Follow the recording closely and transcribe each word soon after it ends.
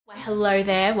Hello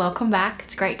there, welcome back.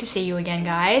 It's great to see you again,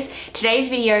 guys. Today's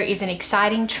video is an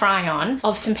exciting try on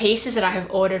of some pieces that I have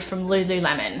ordered from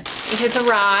Lululemon. It has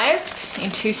arrived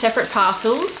in two separate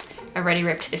parcels. I already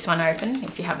ripped this one open.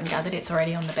 If you haven't gathered, it's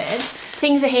already on the bed.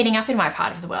 Things are heating up in my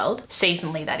part of the world.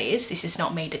 Seasonally, that is. This is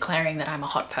not me declaring that I'm a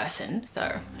hot person,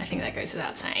 though I think that goes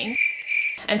without saying.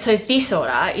 And so this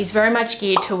order is very much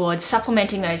geared towards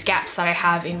supplementing those gaps that I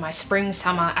have in my spring,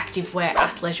 summer, activewear,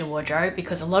 athleisure wardrobe,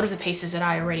 because a lot of the pieces that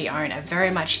I already own are very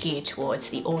much geared towards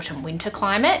the autumn winter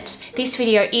climate. This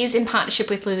video is in partnership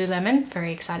with Lululemon,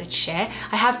 very excited to share.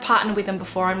 I have partnered with them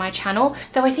before on my channel,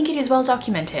 though I think it is well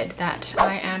documented that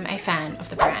I am a fan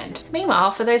of the brand.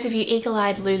 Meanwhile, for those of you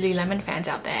eagle-eyed Lululemon fans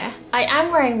out there, I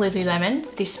am wearing Lululemon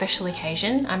for this special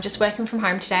occasion. I'm just working from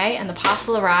home today and the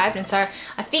parcel arrived, and so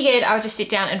I figured I would just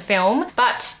sit down and film,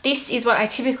 but this is what I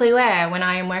typically wear when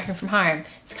I am working from home.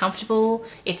 It's comfortable,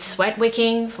 it's sweat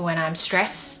wicking for when I'm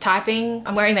stress typing.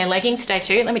 I'm wearing their leggings today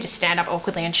too. Let me just stand up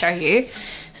awkwardly and show you.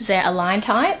 This is their Align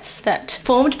tights that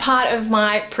formed part of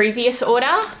my previous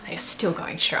order. They are still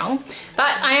going strong,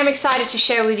 but I am excited to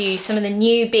share with you some of the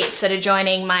new bits that are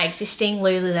joining my existing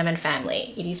Lululemon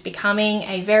family. It is becoming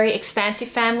a very expansive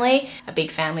family. A big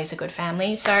family is a good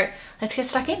family, so let's get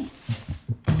stuck in.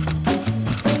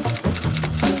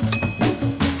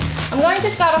 I'm going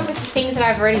to start off with the things that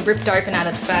I've already ripped open out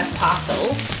of the first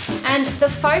parcel. And the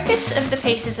focus of the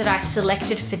pieces that I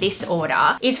selected for this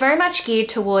order is very much geared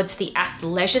towards the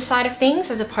athleisure side of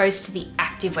things as opposed to the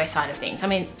activewear side of things. I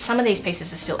mean, some of these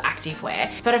pieces are still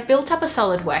activewear, but I've built up a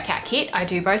solid workout kit. I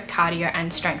do both cardio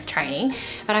and strength training,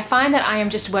 but I find that I am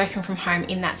just working from home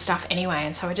in that stuff anyway.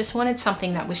 And so I just wanted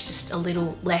something that was just a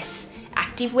little less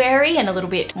activewear-y and a little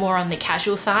bit more on the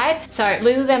casual side. So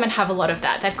Lululemon have a lot of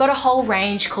that. They've got a whole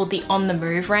range called the On The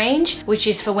Move range, which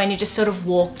is for when you're just sort of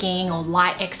walking or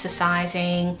light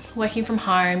exercising, working from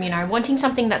home, you know, wanting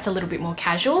something that's a little bit more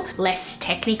casual, less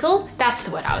technical. That's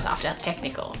the word I was after,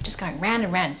 technical. Just going round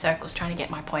and round in circles trying to get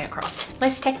my point across.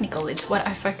 Less technical is what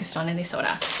I focused on in this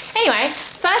order. Anyway,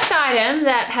 first item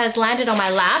that has landed on my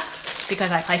lap,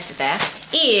 because I placed it there,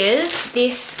 is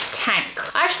this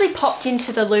tank. I actually popped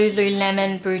into the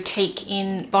Lululemon boutique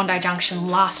in Bondi Junction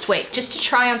last week just to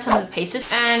try on some of the pieces,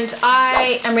 and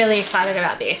I am really excited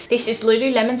about this. This is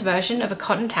Lululemon's version of a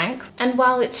cotton tank, and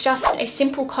while it's just a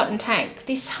simple cotton tank,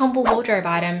 this humble wardrobe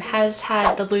item has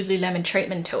had the Lululemon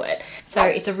treatment to it. So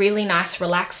it's a really nice,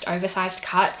 relaxed, oversized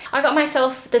cut. I got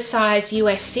myself the size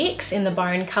US 6 in the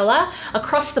bone color.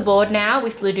 Across the board now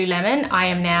with Lululemon, I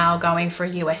am now going for a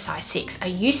US size 6. I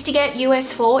used to get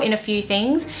US 4 in a few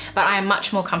things, but I am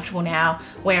much more comfortable now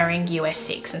wearing US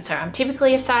 6. And so I'm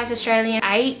typically a size Australian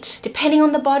 8. Depending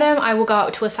on the bottom, I will go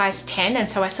up to a size 10. And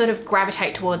so I sort of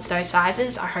gravitate towards those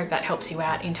sizes. I hope that helps you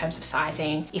out in terms of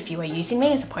sizing if you are using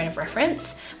me as a point of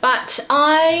reference. But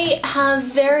I have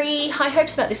very high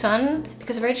hopes about this one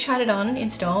because I've already tried it on in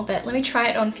store, but let me try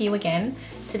it on for you again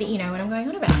so that you know what I'm going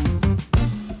on about.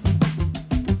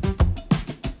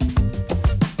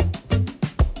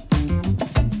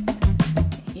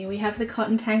 We have the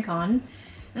cotton tank on,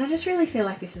 and I just really feel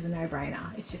like this is a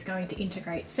no-brainer. It's just going to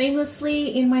integrate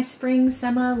seamlessly in my spring,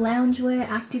 summer, loungewear,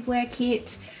 activewear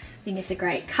kit. I think it's a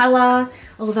great color,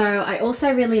 although I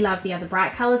also really love the other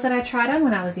bright colors that I tried on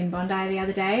when I was in Bondi the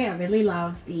other day. I really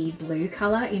love the blue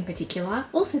color in particular,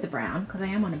 also the brown, because I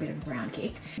am on a bit of a brown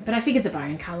kick. But I figured the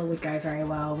bone color would go very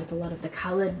well with a lot of the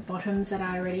colored bottoms that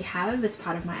I already have as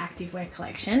part of my activewear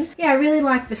collection. Yeah, I really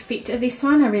like the fit of this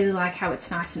one. I really like how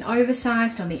it's nice and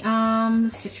oversized on the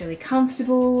arms. It's just really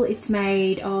comfortable. It's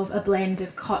made of a blend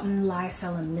of cotton,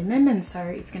 lyocell and linen, and so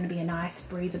it's going to be a nice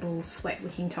breathable sweat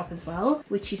wicking top as well,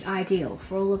 which is ideal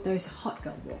for all of those hot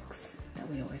girl walks that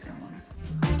we always go on.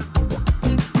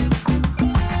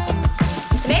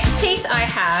 The next piece I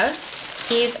have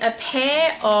is a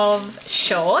pair of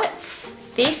shorts.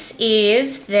 This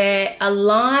is the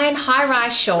Align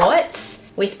high-rise shorts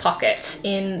with pockets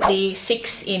in the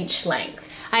 6-inch length.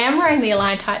 I am wearing the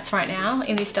Align tights right now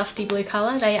in this dusty blue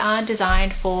color. They are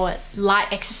designed for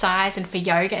light exercise and for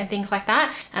yoga and things like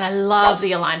that. And I love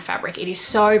the Align fabric. It is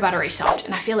so buttery soft.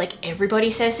 And I feel like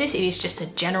everybody says this. It is just a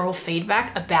general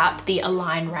feedback about the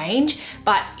Align range,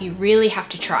 but you really have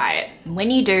to try it. And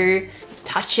when you do,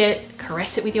 touch it,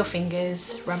 caress it with your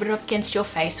fingers, rub it up against your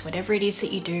face, whatever it is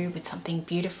that you do with something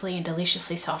beautifully and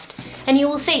deliciously soft. And you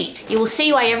will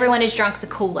see why everyone has drunk the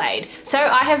Kool-Aid. So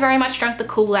I have very much drunk the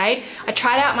Kool-Aid. I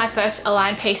tried out my first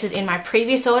Align pieces in my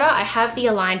previous order. I have the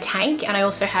Align Tank and I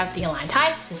also have the Align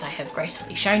Tights, as I have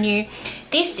gracefully shown you.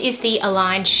 This is the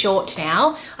Align Short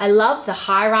now. I love the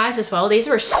high rise as well. These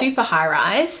are a super high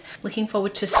rise. Looking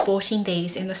forward to sporting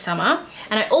these in the summer.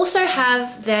 And I also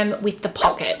have them with the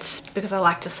pockets because I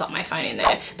like to slot my phone in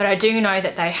there. But I do know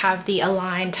that they have the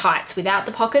Align Tights without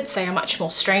the pockets. They are much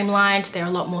more streamlined. They're a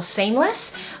lot more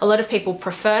seamless. A lot of people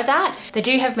prefer that. They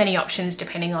do have many options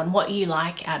depending on what you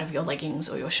like out of your leggings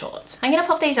or your shorts. I'm gonna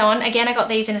pop these on. Again, I got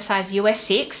these in a size US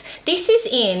 6. This is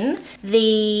in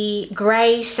the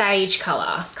gray sage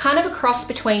color, kind of a cross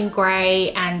between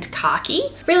gray and khaki.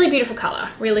 Really beautiful color,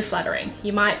 really flattering.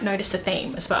 You might notice the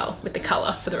theme as well with the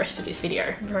color for the rest of this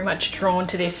video. I'm very much drawn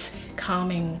to this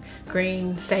calming,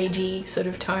 green, sagey sort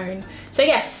of tone. So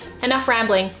yes, enough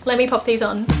rambling. Let me pop these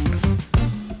on.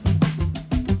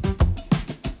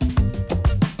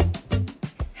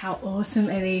 How awesome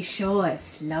are these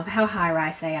shorts? Love how high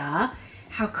rise they are.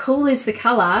 How cool is the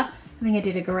color? I think I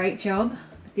did a great job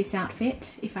with this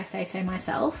outfit, if I say so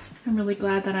myself. I'm really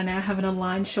glad that I now have an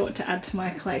Align short to add to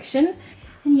my collection.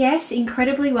 And yes,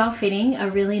 incredibly well fitting, a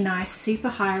really nice super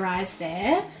high rise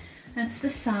there. That's the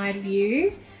side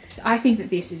view. I think that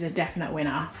this is a definite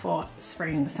winner for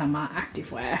spring, summer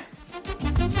activewear.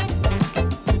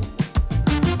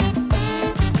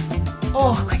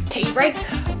 Oh, quick tea break.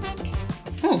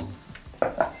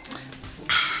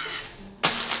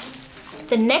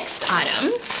 The next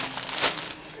item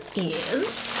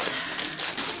is,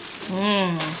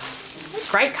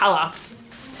 great color.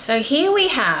 So here we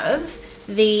have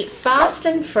the Fast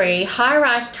and Free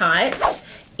high-rise tights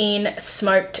in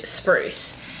smoked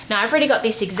spruce. Now I've already got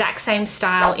this exact same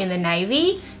style in the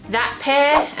navy. That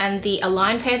pair and the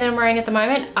Align pair that I'm wearing at the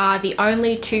moment are the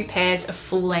only two pairs of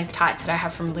full length tights that I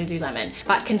have from Lululemon.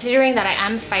 But considering that I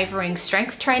am favoring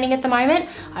strength training at the moment,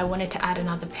 I wanted to add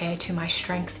another pair to my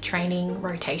strength training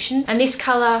rotation. And this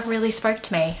color really spoke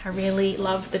to me. I really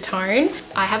love the tone.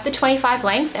 I have the 25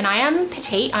 length and I am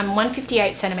petite, I'm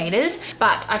 158 centimeters,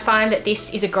 but I find that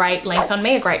this is a great length on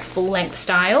me, a great full length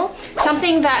style.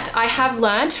 Something that I have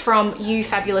learned from you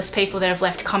fabulous people that have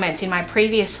left comments in my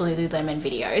previous Lululemon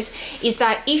videos is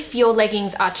that if your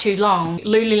leggings are too long,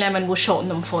 Lululemon will shorten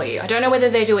them for you. I don't know whether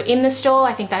they do it in the store.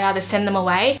 I think they either send them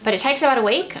away, but it takes about a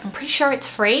week. I'm pretty sure it's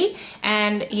free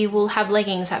and you will have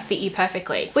leggings that fit you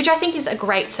perfectly, which I think is a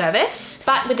great service.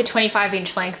 But with the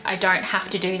 25-inch length, I don't have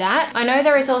to do that. I know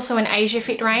there is also an Asia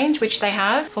Fit range, which they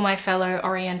have for my fellow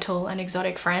Oriental and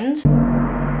exotic friends.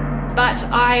 But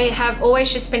I have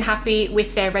always just been happy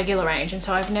with their regular range, and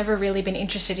so I've never really been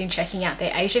interested in checking out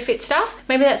their Asia Fit stuff.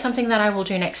 Maybe that's something that I will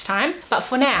do next time. But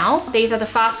for now, these are the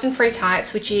Fast and Free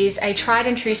tights, which is a tried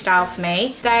and true style for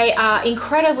me. They are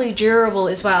incredibly durable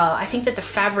as well. I think that the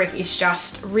fabric is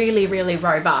just really, really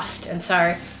robust. And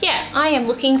so, yeah, I am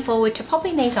looking forward to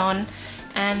popping these on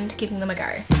and giving them a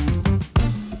go.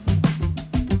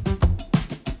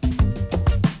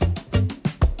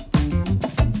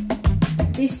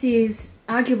 This is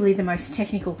arguably the most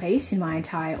technical piece in my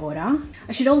entire order.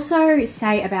 I should also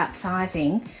say about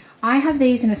sizing, I have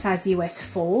these in a size US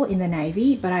 4 in the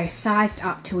navy, but I sized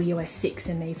up to a US 6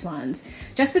 in these ones.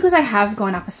 Just because I have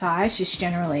gone up a size, just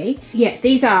generally. Yeah,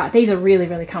 these are really,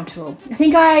 really comfortable. I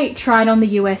think I tried on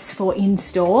the US 4 in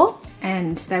store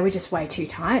and they were just way too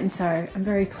tight, and so I'm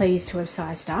very pleased to have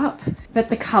sized up.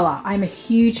 But the color, I'm a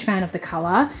huge fan of the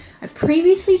color. I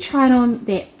previously tried on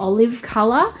their olive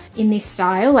color in this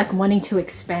style, like wanting to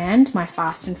expand my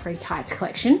Fast and Free tights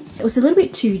collection. It was a little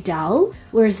bit too dull,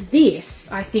 whereas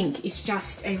this, I think, is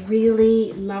just a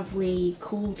really lovely,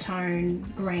 cool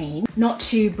tone green. Not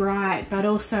too bright, but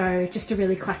also just a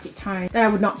really classic tone that I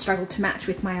would not struggle to match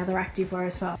with my other activewear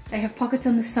as well. They have pockets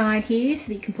on the side here so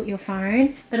that you can put your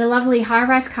phone, but a lovely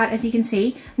high-rise cut, as you can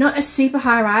see. Not a super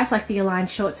high-rise like the Align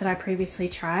shorts that I previously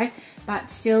tried, but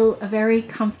still a very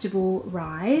comfortable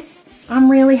rise.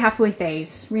 I'm really happy with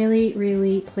these. Really,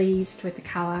 really pleased with the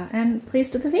color and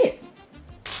pleased with the fit.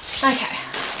 Okay,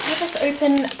 let us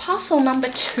open parcel number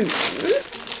 2.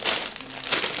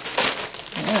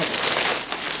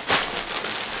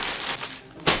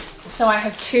 So I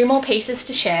have 2 more pieces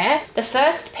to share. The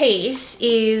first piece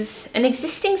is an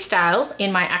existing style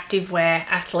in my activewear,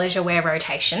 athleisure wear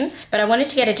rotation, but I wanted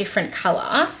to get a different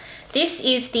color. This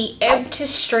is the Ebb to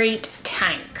Street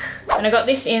Tank. And I got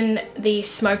this in the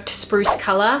smoked spruce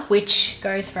color, which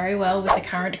goes very well with the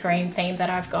current green theme that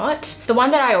I've got. The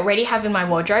one that I already have in my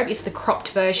wardrobe is the cropped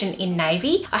version in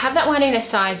navy. I have that one in a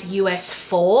size US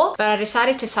 4, but I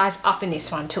decided to size up in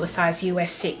this one to a size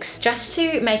US 6, just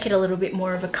to make it a little bit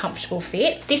more of a comfortable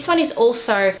fit. This one is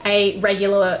also a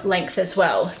regular length as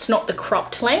well. It's not the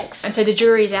cropped length. And so the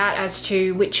jury's out as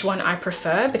to which one I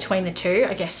prefer between the two.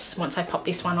 I guess once I pop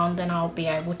this one on, then I'll be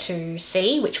able to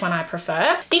see which one I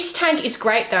prefer. This tank is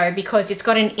great though, because it's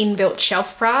got an inbuilt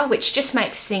shelf bra, which just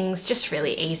makes things just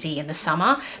really easy in the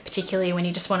summer, particularly when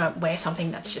you just want to wear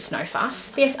something that's just no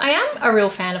fuss. But yes, I am a real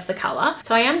fan of the color,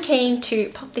 so I am keen to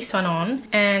pop this one on,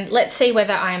 and let's see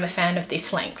whether I am a fan of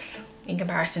this length in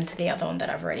comparison to the other one that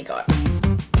I've already got.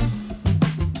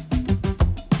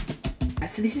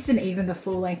 So this isn't even the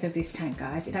full length of this tank,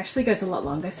 guys. It actually goes a lot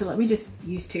longer, so let me just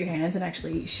use two hands and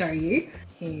actually show you.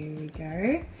 Here we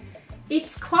go.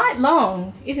 It's quite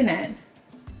long, isn't it?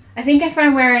 I think if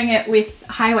I'm wearing it with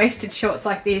high-waisted shorts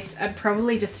like this, I'd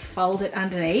probably just fold it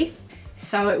underneath,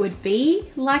 so it would be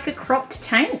like a cropped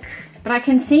tank. But I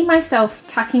can see myself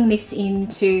tucking this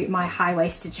into my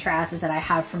high-waisted trousers that I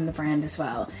have from the brand as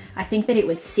well. I think that it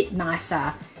would sit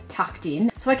nicer tucked in.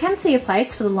 So I can see a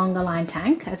place for the longer line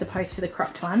tank as opposed to the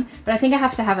cropped one, but I think I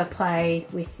have to have a play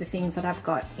with the things that I've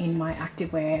got in my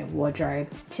activewear wardrobe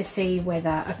to see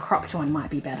whether a cropped one might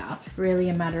be better. Really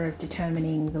a matter of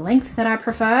determining the length that I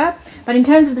prefer. But in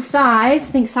terms of the size,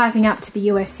 I think sizing up to the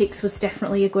US 6 was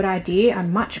definitely a good idea.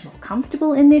 I'm much more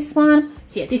comfortable in this one.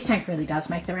 So yeah, this tank really does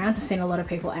make the rounds. I've seen a lot of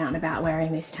people out and about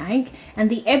wearing this tank. And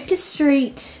the Ebda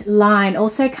Street line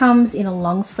also comes in a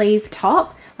long sleeve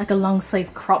top, like a long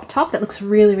sleeve crop top that looks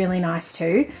really, really nice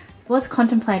too. I was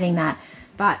contemplating that,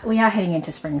 but we are heading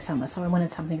into spring and summer, so I wanted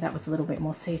something that was a little bit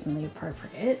more seasonally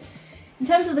appropriate. In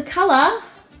terms of the color,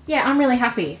 yeah, I'm really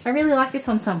happy. I really like this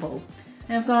ensemble.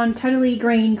 And I've gone totally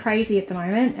green crazy at the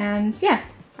moment, and yeah,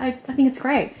 I think it's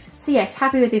great. So yes,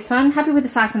 happy with this one. Happy with the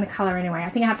size and the color anyway. I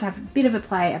think I have to have a bit of a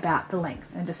play about the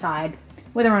length and decide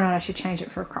whether or not I should change it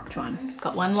for a cropped one.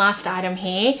 Got one last item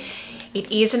here.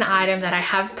 It is an item that I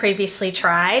have previously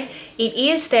tried. It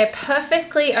is their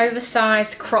perfectly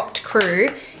oversized cropped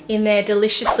crew in their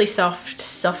deliciously soft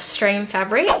Softstreme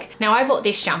fabric. Now I bought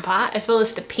this jumper as well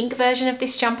as the pink version of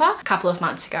this jumper a couple of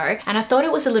months ago, and I thought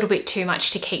it was a little bit too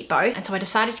much to keep both, and so I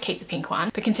decided to keep the pink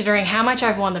one. But considering how much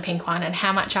I've worn the pink one and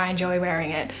how much I enjoy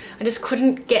wearing it, I just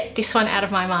couldn't get this one out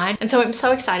of my mind, and so I'm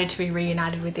so excited to be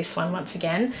reunited with this one once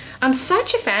again. I'm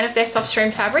such a fan of their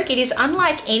Softstreme fabric. It is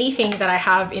unlike anything that I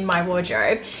have in my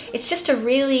wardrobe. It's just a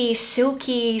really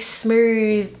silky,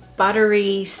 smooth,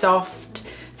 buttery, soft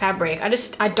fabric.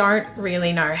 I don't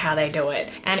really know how they do it,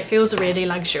 and it feels really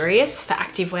luxurious for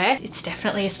activewear. It's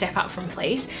definitely a step up from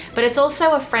fleece, but it's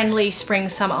also a friendly spring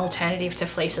summer alternative to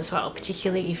fleece as well,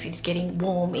 particularly if it's getting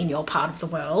warm in your part of the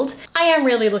world. I am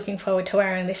really looking forward to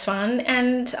wearing this one,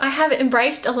 and I have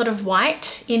embraced a lot of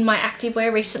white in my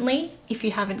activewear recently, if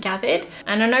you haven't gathered.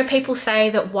 And I know people say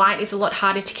that white is a lot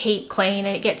harder to keep clean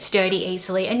and it gets dirty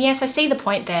easily, and yes, I see the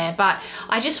point there, but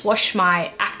I just wash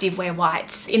my activewear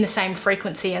whites in the same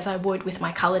frequency as I would with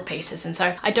my colored pieces, and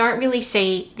so I don't really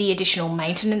see the additional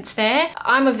maintenance there.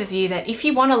 I'm of the view that if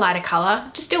you want a lighter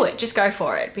color, just do it, just go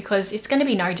for it, because it's going to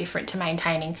be no different to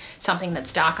maintaining something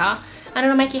that's darker, and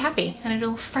it'll make you happy and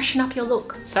it'll freshen up your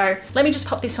look. So let me just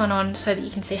pop this one on so that you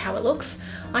can see how it looks.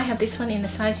 I have this one in a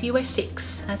size US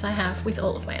 6, as I have with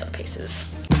all of my other pieces.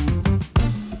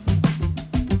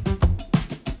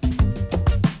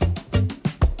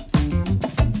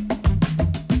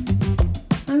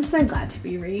 I'm so glad to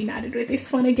be reunited with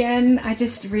this one again. I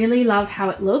just really love how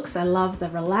it looks. I love the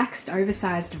relaxed,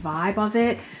 oversized vibe of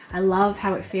it. I love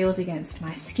how it feels against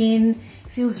my skin.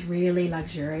 It feels really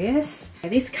luxurious.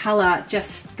 This color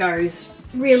just goes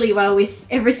really well with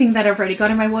everything that I've already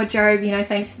got in my wardrobe, you know,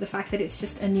 thanks to the fact that it's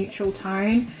just a neutral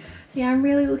tone. So yeah, I'm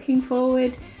really looking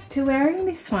forward to wearing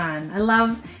this one. I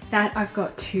love that I've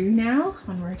got two now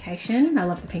on rotation. I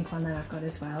love the pink one that I've got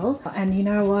as well. And you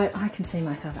know what? I can see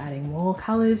myself adding more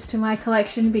colors to my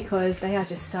collection because they are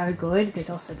just so good. There's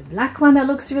also the black one that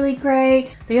looks really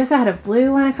great. They also had a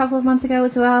blue one a couple of months ago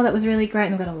as well that was really great.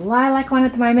 And they've got a lilac one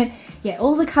at the moment. Yeah,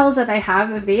 all the colors that they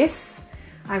have of this,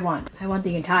 I want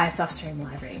the entire Softstreme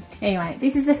library. Anyway,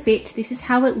 this is the fit. This is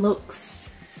how it looks.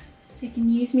 So you can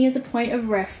use me as a point of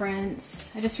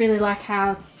reference. I just really like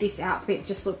how this outfit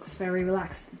just looks very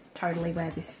relaxed. Totally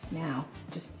wear this now.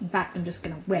 In fact, I'm just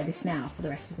gonna wear this now for the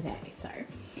rest of the day. So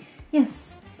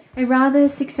yes, a rather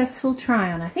successful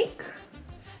try on, I think.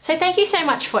 So So thank you so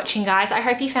much for watching, guys. I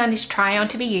hope you found this try on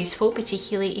to be useful,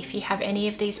 particularly if you have any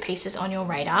of these pieces on your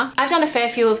radar. I've done a fair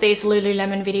few of these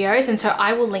Lululemon videos, and so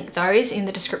I will link those in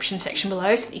the description section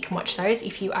below so that you can watch those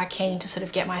if you are keen to sort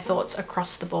of get my thoughts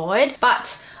across the board.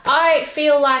 But I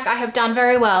feel like I have done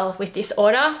very well with this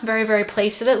order. Very, very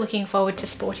pleased with it. Looking forward to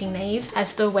sporting these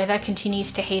as the weather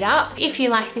continues to heat up. If you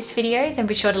like this video, then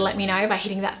be sure to let me know by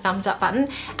hitting that thumbs up button.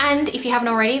 And if you haven't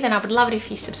already, then I would love it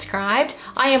if you subscribed.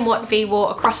 I am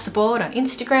whatveewore across the board on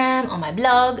Instagram, on my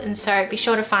blog, and so be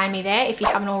sure to find me there if you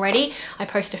haven't already. I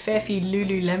post a fair few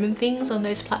Lululemon things on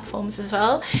those platforms as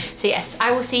well. So yes,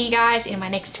 I will see you guys in my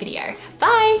next video.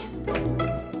 Bye!